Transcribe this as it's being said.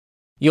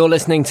You're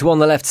listening to On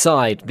the Left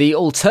Side, the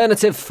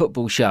alternative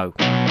football show.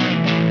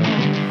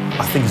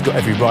 I think he's got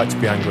every right to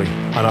be angry,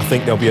 and I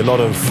think there'll be a lot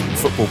of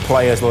football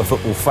players, a lot of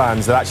football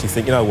fans that actually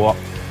think, you know what,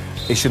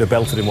 he should have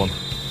belted him one.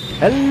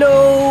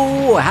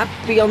 Hello,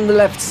 happy On the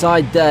Left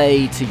Side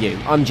day to you.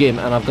 I'm Jim,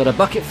 and I've got a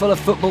bucket full of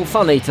football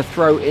funny to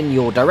throw in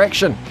your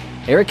direction.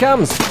 Here it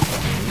comes.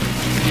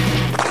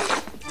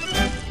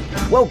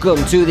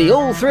 Welcome to the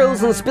all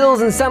thrills and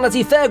spills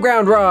insanity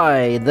fairground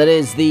ride that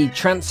is the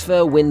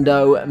transfer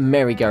window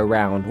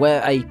merry-go-round,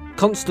 where a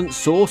constant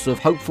source of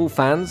hopeful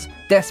fans,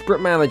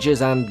 desperate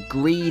managers and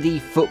greedy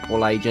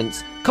football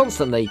agents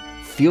constantly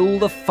fuel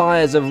the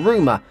fires of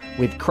rumour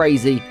with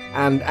crazy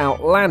and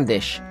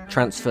outlandish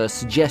transfer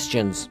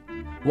suggestions.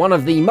 One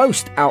of the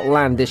most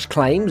outlandish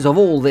claims of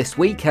all this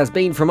week has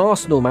been from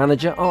Arsenal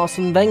manager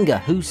Arsene Wenger,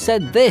 who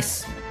said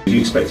this. Do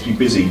you expect to be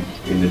busy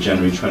in the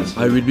January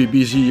transfer? I will be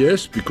busy,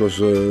 yes, because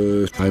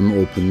I'm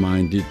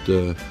open-minded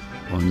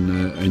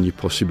on any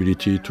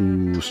possibility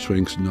to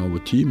strengthen our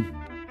team.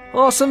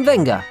 Arsene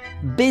Wenger,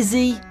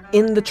 busy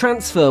in the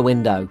transfer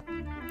window.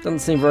 Doesn't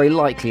seem very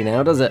likely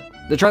now, does it?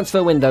 The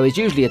transfer window is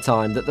usually a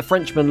time that the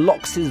Frenchman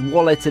locks his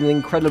wallet in an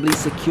incredibly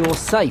secure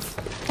safe,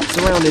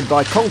 surrounded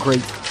by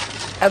concrete,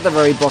 at the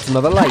very bottom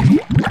of a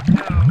lake,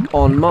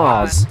 on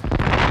Mars.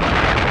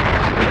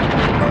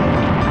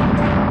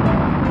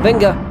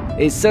 Wenger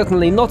is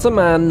certainly not a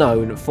man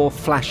known for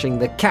flashing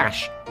the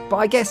cash, but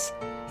I guess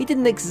he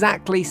didn't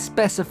exactly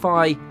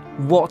specify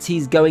what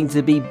he's going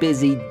to be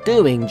busy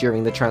doing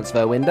during the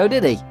transfer window,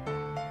 did he?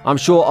 I'm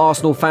sure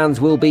Arsenal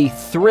fans will be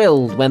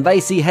thrilled when they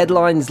see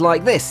headlines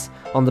like this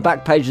on the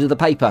back pages of the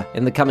paper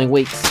in the coming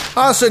weeks.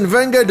 Arsene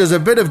Wenger does a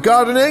bit of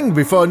gardening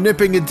before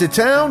nipping into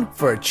town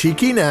for a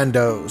cheeky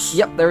Nando's.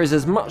 Yep, there is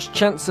as much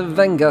chance of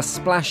Wenger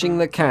splashing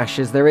the cash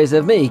as there is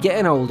of me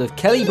getting hold of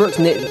Kelly Brook's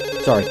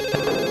Sorry.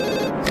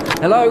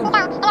 Hello?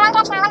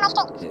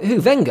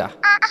 Who, Wenger?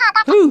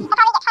 Who? What?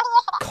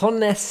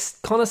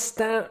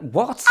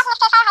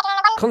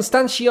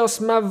 Constantios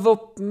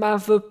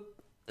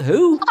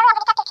Who?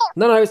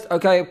 No, it's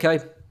okay.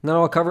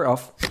 No, I'll cover it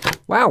off.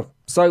 Wow,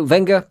 so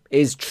Wenger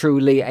is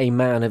truly a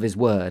man of his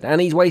word, and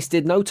he's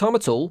wasted no time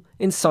at all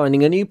in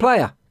signing a new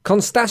player.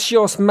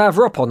 Konstantios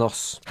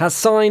Mavropanos has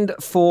signed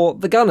for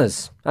the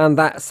Gunners, and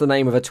that's the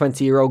name of a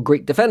 20-year-old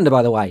Greek defender,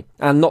 by the way,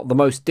 and not the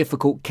most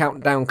difficult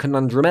countdown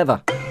conundrum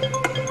ever.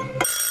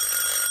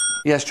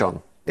 Yes,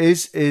 John.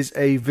 Is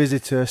a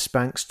visitor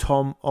Spanks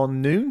Tom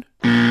on noon?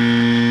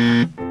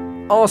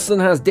 Arsene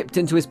has dipped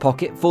into his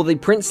pocket for the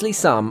princely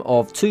sum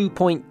of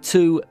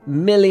 £2.2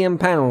 million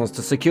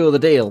to secure the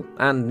deal.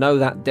 And no,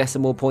 that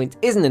decimal point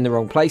isn't in the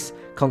wrong place.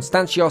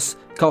 Konstantios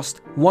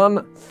cost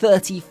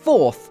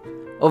 1/34th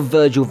of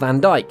Virgil van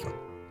Dijk.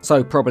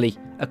 So probably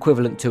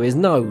equivalent to his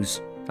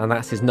nose. And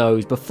that's his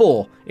nose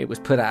before it was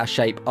put out of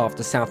shape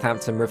after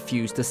Southampton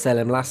refused to sell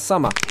him last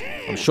summer.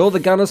 I'm sure the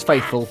Gunners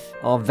faithful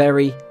are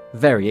very,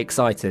 very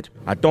excited.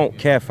 I don't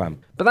care, fam.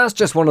 But that's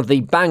just one of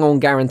the bang-on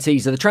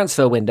guarantees of the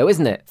transfer window,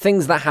 isn't it?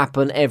 Things that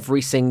happen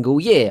every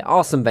single year.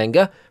 Arsene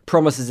Wenger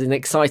promises an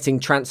exciting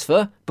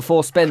transfer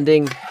before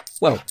spending,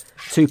 well,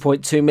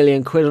 2.2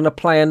 million quid on a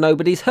player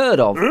nobody's heard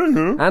of.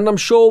 And I'm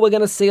sure we're going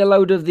to see a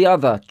load of the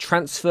other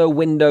transfer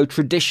window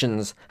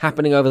traditions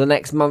happening over the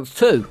next month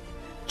too.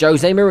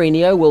 Jose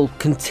Mourinho will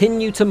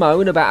continue to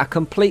moan about a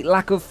complete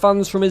lack of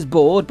funds from his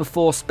board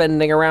before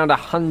spending around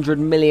 100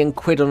 million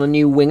quid on a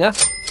new winger.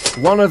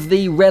 One of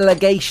the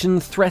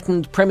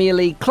relegation-threatened Premier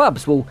League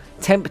clubs will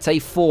tempt a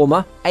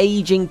former,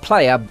 ageing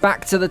player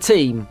back to the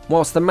team,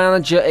 whilst the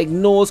manager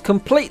ignores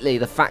completely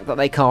the fact that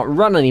they can't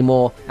run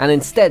anymore and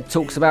instead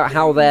talks about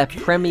how their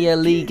Premier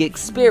League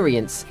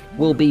experience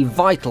will be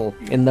vital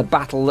in the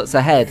battle that's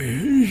ahead.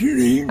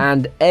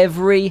 And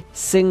every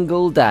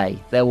single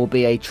day there will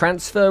be a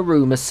transfer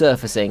rumour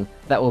surfacing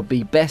that will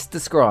be best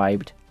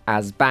described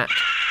as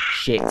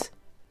bat-shit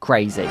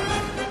crazy.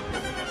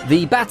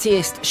 The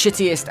battiest,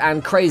 shittiest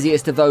and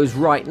craziest of those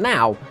right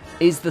now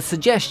is the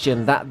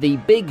suggestion that the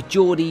big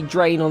Geordie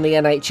drain on the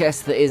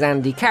NHS that is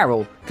Andy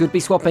Carroll could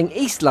be swapping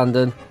East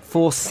London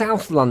for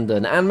South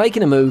London and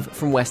making a move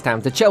from West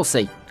Ham to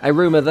Chelsea. A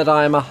rumour that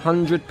I am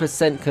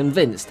 100%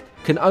 convinced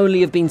can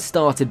only have been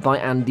started by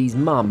Andy's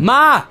mum.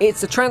 Ma!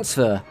 It's a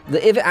transfer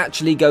that, if it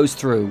actually goes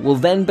through, will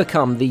then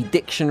become the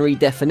dictionary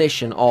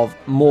definition of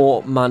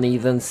more money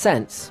than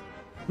sense.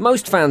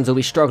 Most fans will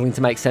be struggling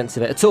to make sense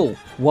of it at all,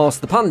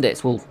 whilst the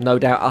pundits will no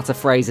doubt utter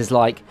phrases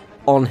like,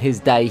 on his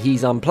day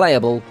he's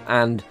unplayable,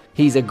 and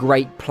he's a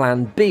great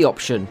plan B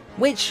option,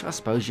 which I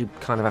suppose you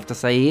kind of have to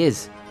say he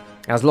is.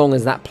 As long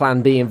as that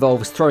plan B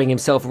involves throwing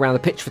himself around the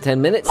pitch for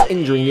 10 minutes,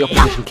 injuring the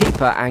opposition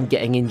keeper and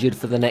getting injured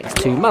for the next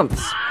 2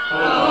 months.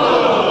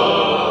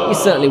 You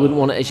certainly wouldn't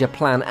want it as your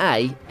plan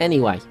A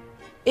anyway.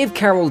 If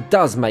Carroll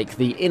does make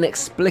the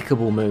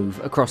inexplicable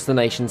move across the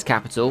nation's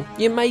capital,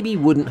 you maybe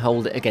wouldn't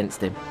hold it against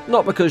him.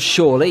 Not because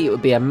surely it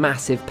would be a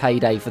massive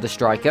payday for the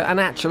striker, and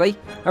actually,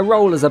 a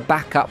role as a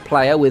backup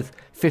player with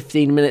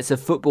 15 minutes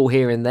of football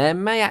here and there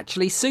may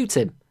actually suit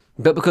him.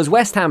 But because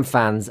West Ham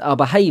fans are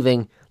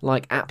behaving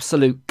like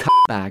absolute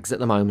cuntbags at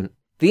the moment.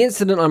 The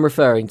incident I'm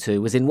referring to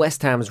was in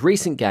West Ham's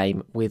recent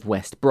game with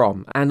West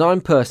Brom, and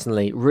I'm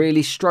personally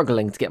really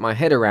struggling to get my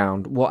head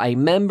around what a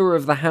member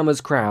of the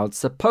Hammers crowd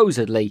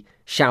supposedly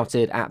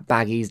shouted at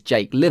Baggies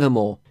Jake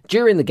Livermore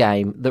during the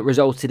game that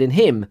resulted in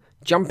him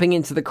jumping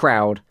into the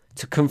crowd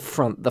to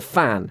confront the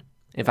fan.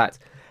 In fact,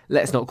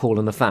 let's not call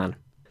him a fan.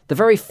 The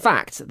very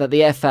fact that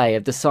the FA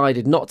have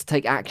decided not to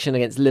take action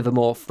against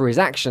Livermore for his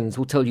actions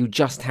will tell you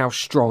just how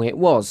strong it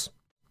was.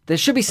 There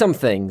should be some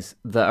things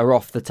that are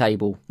off the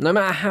table, no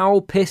matter how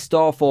pissed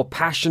off or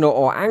passionate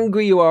or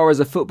angry you are as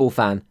a football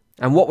fan,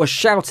 and what was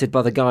shouted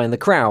by the guy in the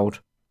crowd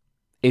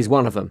is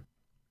one of them.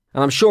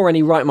 And I'm sure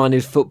any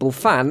right-minded football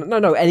fan,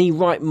 any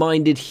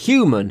right-minded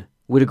human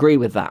would agree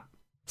with that.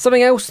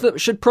 Something else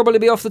that should probably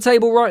be off the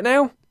table right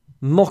now?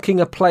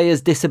 Mocking a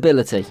player's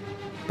disability.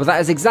 But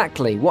that is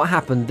exactly what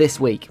happened this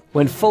week,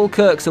 when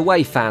Falkirk's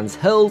away fans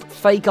hurled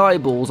fake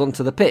eyeballs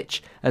onto the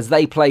pitch as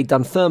they played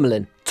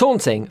Dunfermline,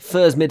 taunting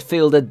Furs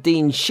midfielder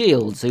Dean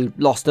Shields, who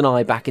lost an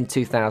eye back in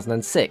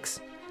 2006.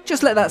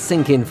 Just let that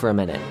sink in for a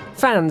minute.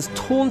 Fans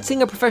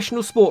taunting a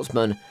professional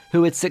sportsman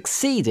who had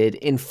succeeded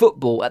in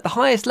football at the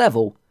highest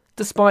level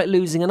despite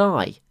losing an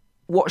eye.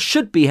 What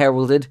should be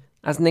heralded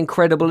as an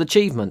incredible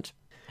achievement.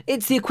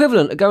 It's the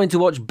equivalent of going to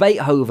watch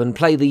Beethoven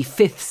play the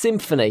Fifth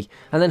Symphony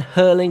and then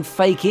hurling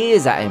fake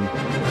ears at him.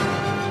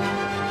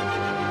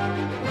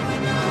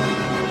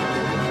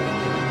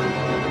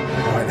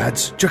 All right,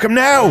 lads, chuck him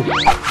now!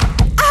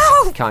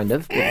 Ow! Kind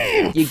of.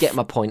 You get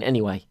my point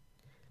anyway.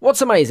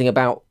 What's amazing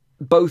about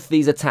both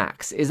these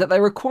attacks is that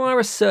they require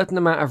a certain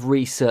amount of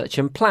research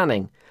and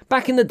planning.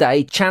 Back in the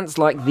day, chants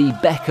like the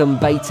Beckham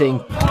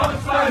baiting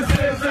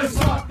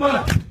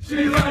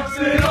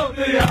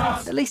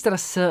at least had a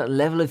certain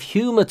level of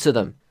humour to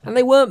them, and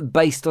they weren't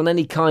based on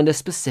any kind of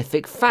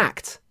specific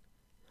fact.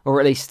 Or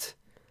at least,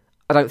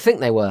 I don't think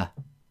they were.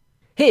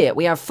 Here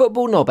we have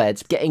football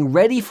knobheads getting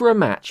ready for a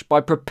match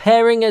by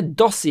preparing a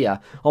dossier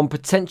on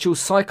potential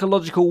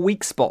psychological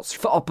weak spots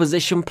for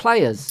opposition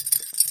players.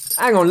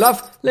 Hang on,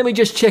 love, let me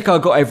just check I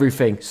got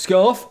everything.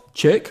 Scarf?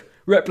 Check.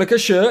 Replica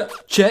shirt?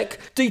 Check.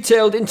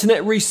 Detailed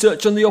internet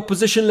research on the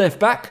opposition left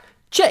back?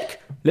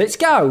 Check. Let's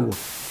go.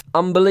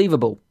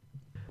 Unbelievable.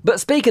 But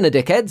speaking of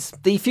dickheads,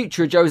 the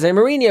future of Jose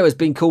Mourinho has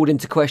been called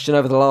into question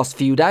over the last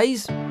few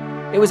days.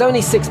 It was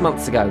only 6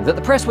 months ago that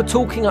the press were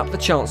talking up the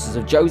chances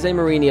of Jose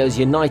Mourinho's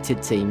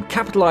United team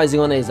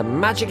capitalising on his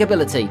magic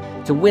ability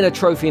to win a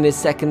trophy in his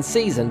second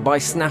season by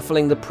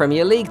snaffling the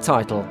Premier League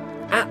title.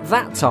 At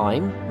that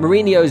time,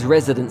 Mourinho's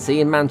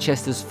residency in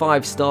Manchester's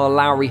 5-star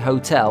Lowry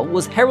Hotel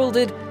was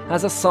heralded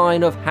as a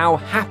sign of how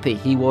happy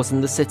he was in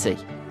the city.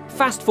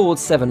 Fast forward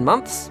 7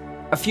 months,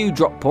 a few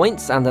drop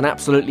points and an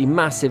absolutely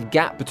massive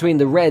gap between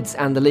the Reds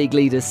and the league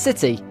leaders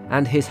City,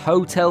 and his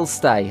hotel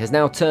stay has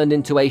now turned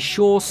into a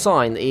sure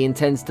sign that he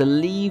intends to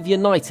leave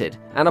United,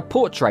 and a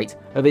portrait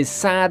of his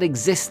sad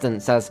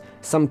existence as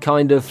some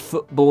kind of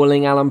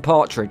footballing Alan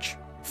Partridge.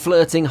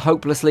 Flirting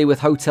hopelessly with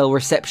hotel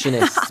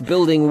receptionists,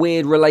 building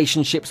weird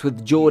relationships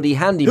with Geordie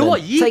handyman,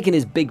 taking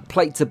his big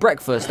plate to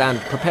breakfast and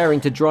preparing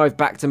to drive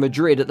back to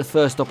Madrid at the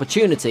first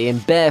opportunity in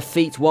bare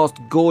feet whilst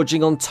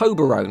gorging on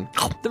Toblerone.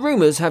 The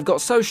rumours have got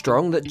so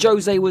strong that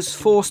Jose was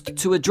forced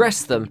to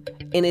address them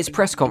in his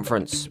press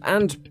conference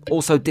and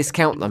also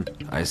discount them.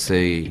 I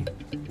say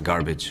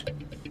garbage.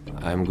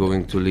 I'm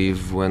going to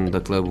leave when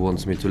the club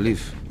wants me to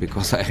leave,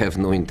 because I have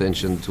no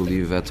intention to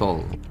leave at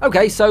all.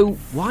 Okay, so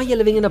why are you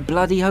living in a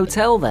bloody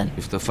hotel then?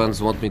 If the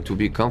fans want me to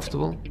be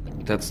comfortable,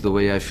 that's the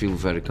way I feel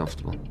very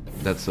comfortable.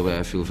 That's the way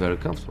I feel very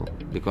comfortable,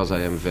 because I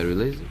am very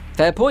lazy.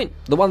 Fair point.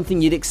 The one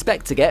thing you'd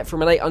expect to get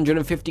from an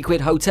 850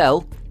 quid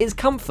hotel is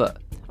comfort.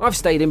 I've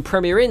stayed in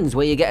Premier Inns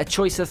where you get a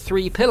choice of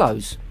 3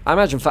 pillows. I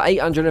imagine for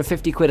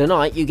 850 quid a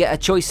night you get a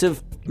choice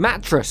of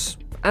mattress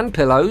and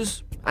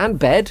pillows and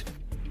bed.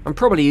 And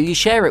probably you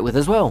share it with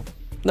as well.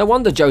 No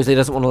wonder Jose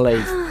doesn't want to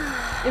leave.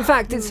 In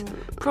fact, it's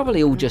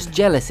probably all just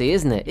jealousy,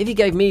 isn't it? If you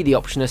gave me the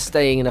option of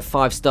staying in a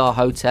 5-star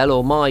hotel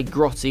or my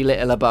grotty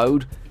little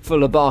abode,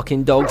 full of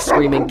barking dogs,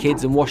 screaming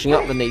kids and washing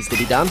up that needs to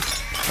be done,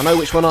 I know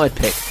which one I'd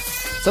pick.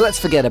 So let's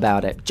forget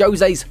about it.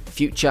 Jose's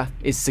future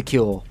is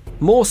secure.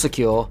 More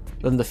secure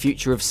than the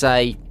future of,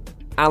 say,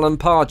 Alan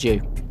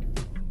Pardew.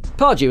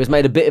 Pardew has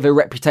made a bit of a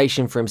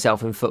reputation for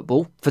himself in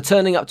football, for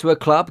turning up to a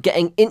club,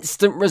 getting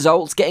instant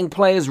results, getting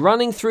players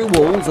running through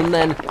walls, and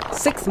then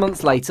 6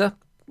 months later,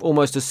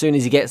 almost as soon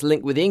as he gets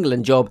linked with the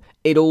England job,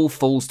 it all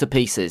falls to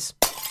pieces.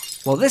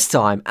 Well, this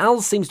time,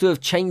 Al seems to have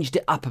changed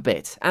it up a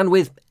bit, and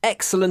with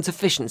excellent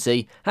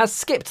efficiency, has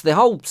skipped the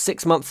whole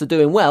 6 months of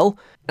doing well,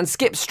 and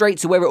skipped straight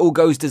to where it all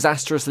goes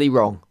disastrously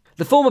wrong.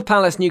 The former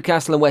Palace,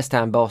 Newcastle and West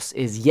Ham boss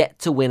is yet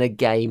to win a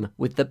game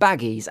with the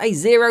Baggies, a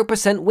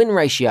 0% win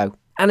ratio.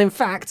 And in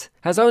fact,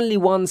 has only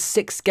won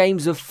 6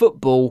 games of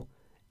football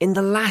in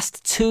the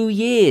last 2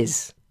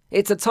 years.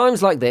 It's at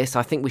times like this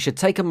I think we should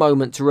take a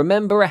moment to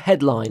remember a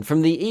headline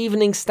from the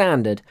Evening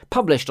Standard,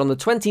 published on the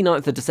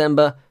 29th of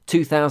December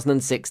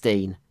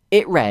 2016.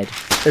 It read,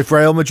 "If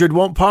Real Madrid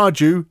want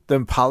Pardew,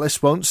 then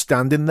Palace won't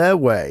stand in their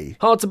way."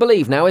 Hard to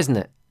believe now, isn't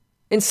it?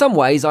 In some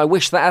ways, I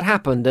wish that had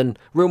happened and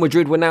Real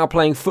Madrid were now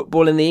playing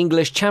football in the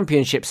English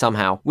Championship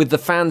somehow, with the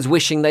fans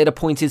wishing they'd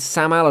appointed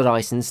Sam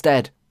Allardyce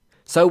instead.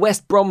 So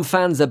West Brom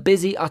fans are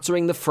busy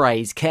uttering the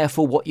phrase,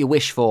 careful what you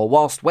wish for,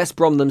 whilst West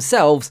Brom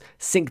themselves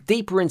sink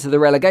deeper into the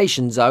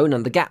relegation zone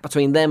and the gap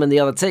between them and the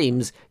other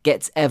teams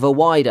gets ever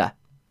wider.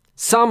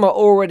 Some are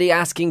already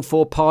asking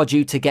for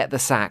Pardew to get the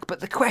sack, but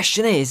the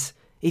question is,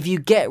 if you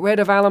get rid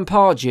of Alan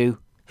Pardew,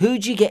 who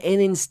do you get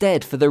in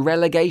instead for the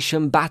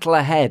relegation battle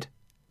ahead?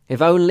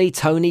 If only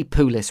Tony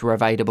Pulis were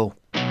available.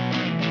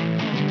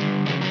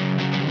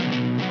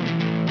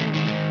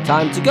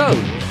 Time to go.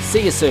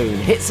 See you soon.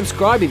 Hit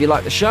subscribe if you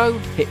like the show.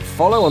 Hit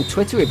follow on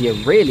Twitter if you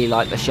really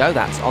like the show.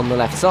 That's on the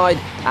left side.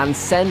 And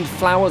send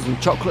flowers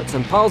and chocolates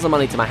and piles of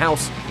money to my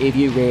house if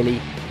you really,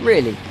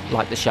 really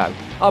like the show.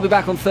 I'll be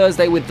back on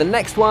Thursday with the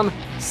next one.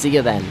 See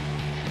you then.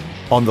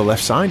 On the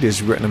Left Side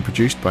is written and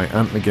produced by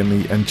Ant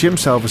McGinley and Jim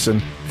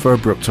Salverson for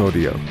Abrupt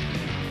Audio.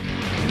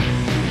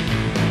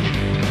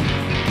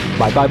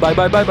 Bye bye bye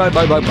bye bye bye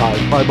bye bye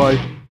bye bye bye.